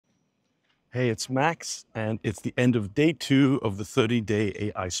Hey, it's Max, and it's the end of day 2 of the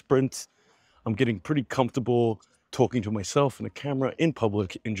 30-day AI sprint. I'm getting pretty comfortable talking to myself in a camera in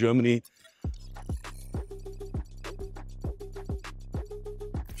public in Germany.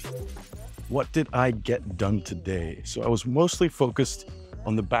 What did I get done today? So I was mostly focused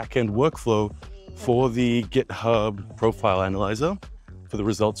on the backend workflow for the GitHub profile analyzer for the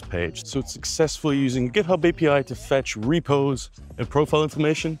results page. So it's successfully using a GitHub API to fetch repos and profile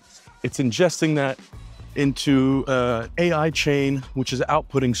information. It's ingesting that into AI chain, which is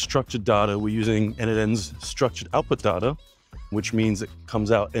outputting structured data. We're using n8n's structured output data, which means it comes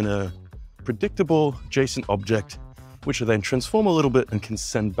out in a predictable JSON object, which I then transform a little bit and can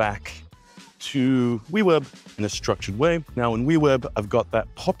send back to WeWeb in a structured way. Now in WeWeb, I've got that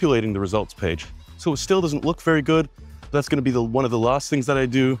populating the results page. So it still doesn't look very good. That's gonna be one of the last things that I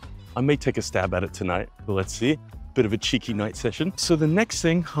do. I may take a stab at it tonight, but let's see. Bit of a cheeky night session. So the next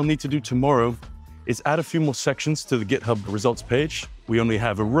thing I'll need to do tomorrow is add a few more sections to the GitHub results page. We only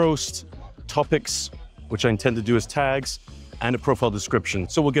have a roast, topics, which I intend to do as tags, and a profile description.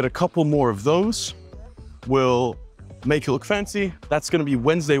 So we'll get a couple more of those. We'll make it look fancy. That's gonna be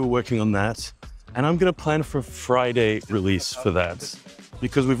Wednesday, we're working on that. And I'm gonna plan for Friday release for that.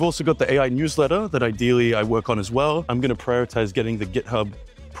 Because we've also got the AI newsletter that ideally I work on as well. I'm gonna prioritize getting the GitHub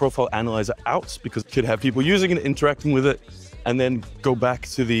profile analyzer out because it could have people using it, interacting with it, and then go back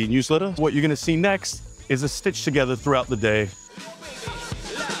to the newsletter. What you're gonna see next is a stitch together throughout the day.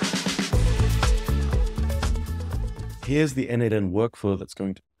 Here's the n8n workflow that's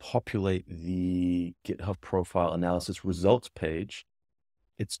going to populate the GitHub profile analysis results page.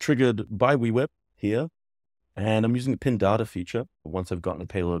 It's triggered by WeWeb here, and I'm using the pin data feature once I've gotten a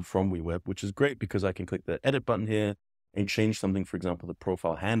payload from WeWeb, which is great because I can click the edit button here and change something, for example, the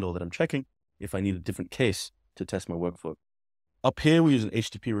profile handle that I'm checking if I need a different case to test my workflow. Up here, we use an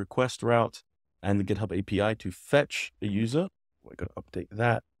HTTP request route and the GitHub API to fetch a user. I got to update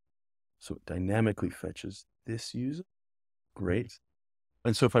that. So it dynamically fetches this user. Great.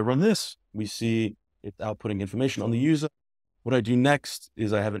 And so if I run this, we see it's outputting information on the user. What I do next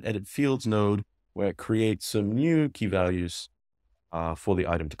is I have an edit fields node where it creates some new key values for the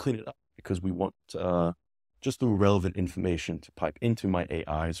item to clean it up because we want just the relevant information to pipe into my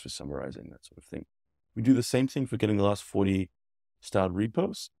AIs for summarizing, that sort of thing. We do the same thing for getting the last 40 styled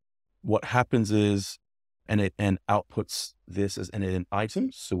repos. What happens is n8n outputs this as n8n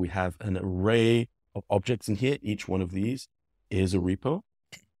items. So we have an array of objects in here. Each one of these is a repo.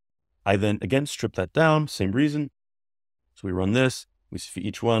 I then again strip that down, same reason. So we run this, we see for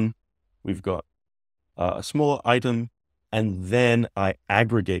each one, we've got a smaller item, and then I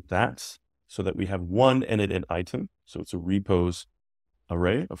aggregate that so that we have one n8n item. So it's a repos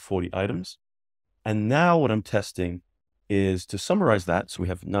array of 40 items. And now what I'm testing is to summarize that. So we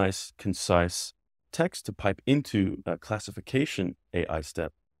have nice, concise text to pipe into a classification AI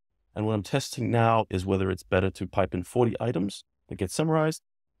step. And what I'm testing now is whether it's better to pipe in 40 items that get summarized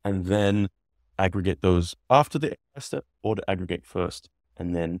and then aggregate those after the AI step, or to aggregate first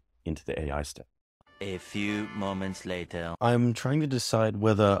and then into the AI step. A few moments later. I'm trying to decide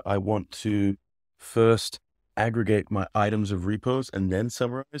whether I want to first aggregate my items of repos and then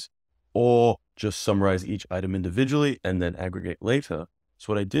summarize, or just summarize each item individually and then aggregate later.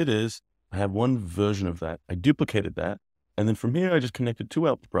 So what I did is I have one version of that. I duplicated that. And then from here, I just connected two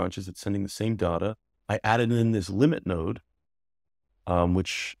output branches that's sending the same data. I added in this limit node,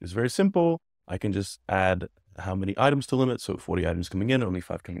 which is very simple. I can just add how many items to limit. So 40 items coming in, only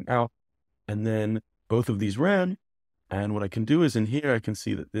 5 coming out. And then both of these ran. And what I can do is in here, I can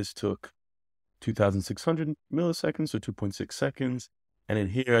see that this took 2,600 milliseconds, so 2.6 seconds. And in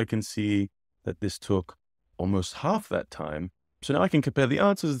here, I can see that this took almost half that time. So now I can compare the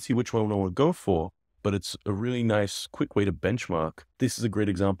answers and see which one I want to go for. But it's a really nice, quick way to benchmark. This is a great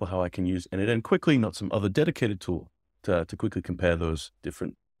example how I can use n8n quickly, not some other dedicated tool, to quickly compare those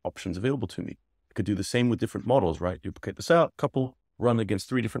different options available to me. I could do the same with different models, right? Duplicate this out, couple, run against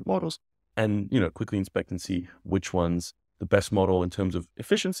 3 different models, and quickly inspect and see which one's the best model in terms of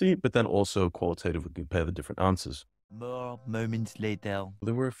efficiency, but then also qualitatively compare the different answers. More moments later.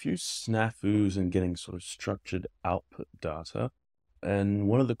 There were a few snafus in getting sort of structured output data. And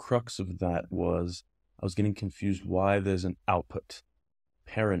one of the crux of that was I was getting confused why there's an output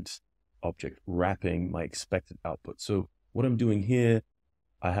parent object wrapping my expected output. So what I'm doing here,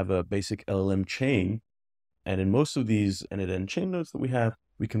 I have a basic LLM chain. And in most of these n8n chain nodes that we have,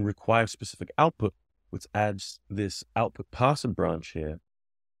 we can require specific output, which adds this output parser branch here.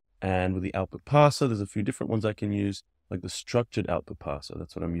 And with the output parser, there's a few different ones I can use, like the structured output parser.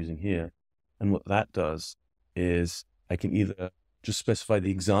 That's what I'm using here. And what that does is I can either just specify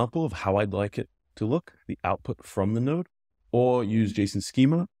the example of how I'd like it to look, the output from the node, or use JSON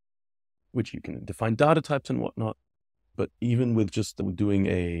schema, which you can define data types and whatnot. But even with just doing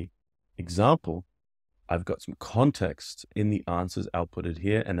a example, I've got some context in the answers outputted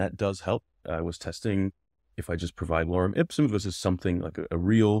here, and that does help. I was testing if I just provide lorem ipsum versus something like a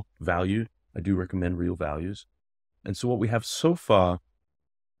real value. I do recommend real values. And so what we have so far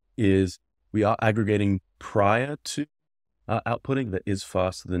is we are aggregating prior to outputting. That is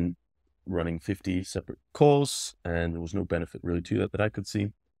faster than running 50 separate calls, and there was no benefit really to that I could see.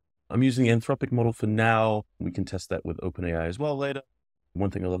 I'm using the Anthropic model for now. We can test that with OpenAI as well later. One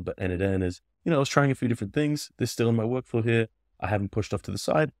thing I love about N8N is, I was trying a few different things. They're still in my workflow here. I haven't pushed off to the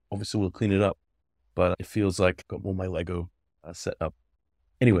side. Obviously, we'll clean it up, but it feels like I've got all my Lego set up.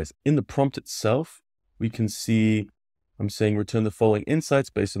 Anyways, in the prompt itself, we can see I'm saying return the following insights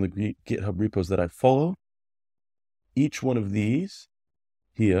based on the GitHub repos that I follow. Each one of these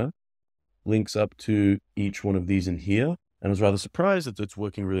here links up to each one of these in here. And I was rather surprised that it's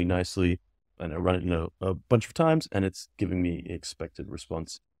working really nicely. And I run it, a bunch of times, and it's giving me expected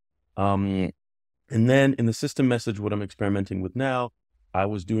response. And then in the system message, what I'm experimenting with now, I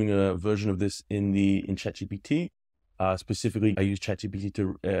was doing a version of this in ChatGPT. Specifically, I use ChatGPT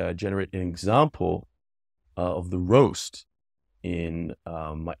to generate an example of the roast in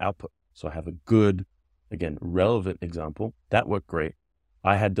my output. So I have a good, again, relevant example. That worked great.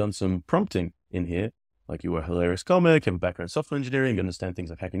 I had done some prompting in here, like you were a hilarious comic, have a background in software engineering, understand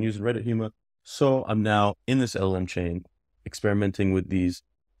things like Hack and Use and Reddit humor. So I'm now in this LLM chain experimenting with these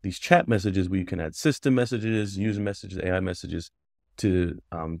chat messages where you can add system messages, user messages, AI messages to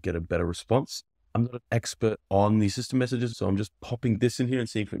get a better response. I'm not an expert on these system messages, so I'm just popping this in here and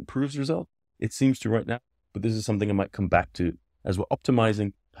seeing if it improves the result. It seems to right now, but this is something I might come back to as we're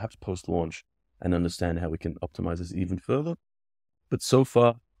optimizing, perhaps post-launch, and understand how we can optimize this even further. But so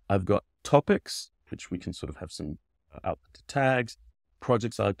far, I've got topics, which we can sort of have some output to tags,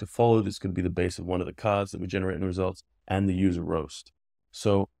 projects I like to follow. This could be the base of one of the cards that we generate in the results, and the user roast.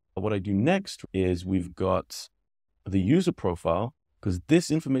 So what I do next is we've got the user profile, because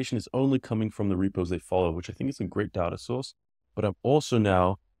this information is only coming from the repos they follow, which I think is a great data source. But I'm also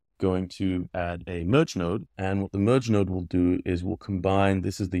now going to add a merge node. And what the merge node will do is we'll combine,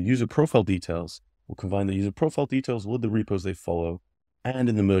 this is the user profile details. We'll combine the user profile details with the repos they follow. And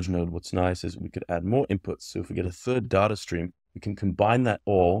in the merge node, what's nice is we could add more inputs. So if we get a third data stream, we can combine that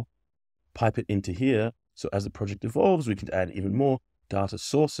all, pipe it into here. So as the project evolves, we can add even more data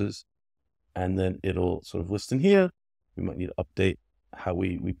sources, and then it'll sort of list in here. We might need to update how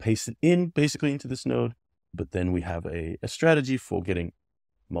we paste it in basically into this node, but then we have a strategy for getting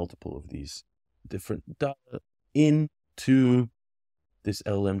multiple of these different data into this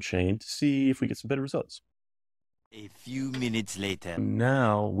LLM chain to see if we get some better results. A few minutes later.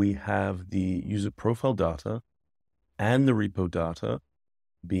 Now we have the user profile data and the repo data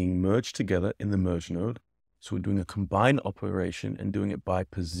being merged together in the merge node. So we're doing a combined operation and doing it by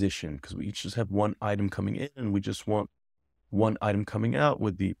position, because we each just have one item coming in and we just want one item coming out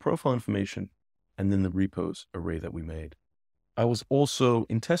with the profile information and then the repos array that we made. I was also,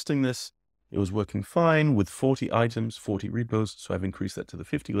 in testing this, it was working fine with 40 items, 40 repos. So I've increased that to the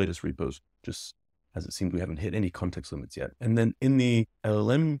 50 latest repos, just as it seemed we haven't hit any context limits yet. And then in the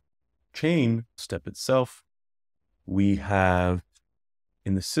LLM chain step itself, we have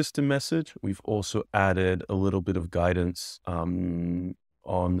in the system message, we've also added a little bit of guidance on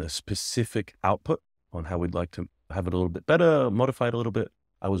a specific output, on how we'd like to have it a little bit better, modify it a little bit.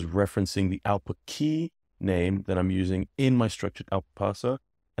 I was referencing the output key name that I'm using in my structured output parser.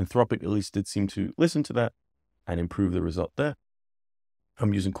 Anthropic at least did seem to listen to that and improve the result there.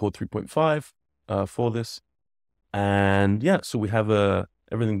 I'm using Core 3.5 for this. And yeah, so we have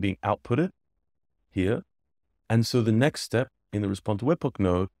everything being outputted here. And so the next step in the respond to webhook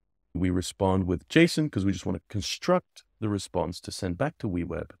node, we respond with JSON because we just want to construct the response to send back to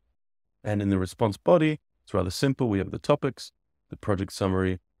WeWeb. And in the response body, it's rather simple. We have the topics, the project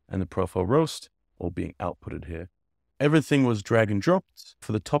summary, and the profile roast all being outputted here. Everything was drag and dropped.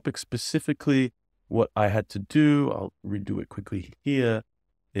 For the topic specifically, what I had to do, I'll redo it quickly here,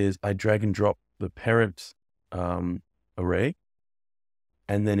 is I drag and drop the parent array.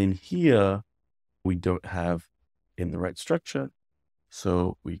 And then in here, we don't have in the right structure.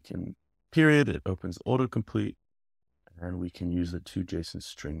 So we can period, it opens autocomplete, and we can use the toJSON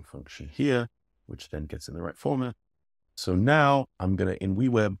string function here, which then gets in the right format. So now I'm going to, in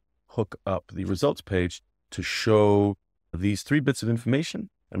WeWeb, hook up the results page to show these 3 bits of information.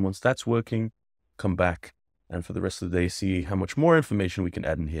 And once that's working, come back and for the rest of the day, see how much more information we can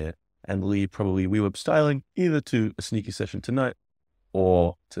add in here and leave probably WeWeb styling either to a sneaky session tonight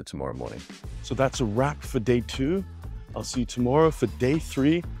or to tomorrow morning. So that's a wrap for day 2. I'll see you tomorrow for day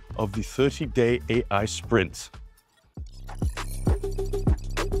 3 of the 30-day AI sprint.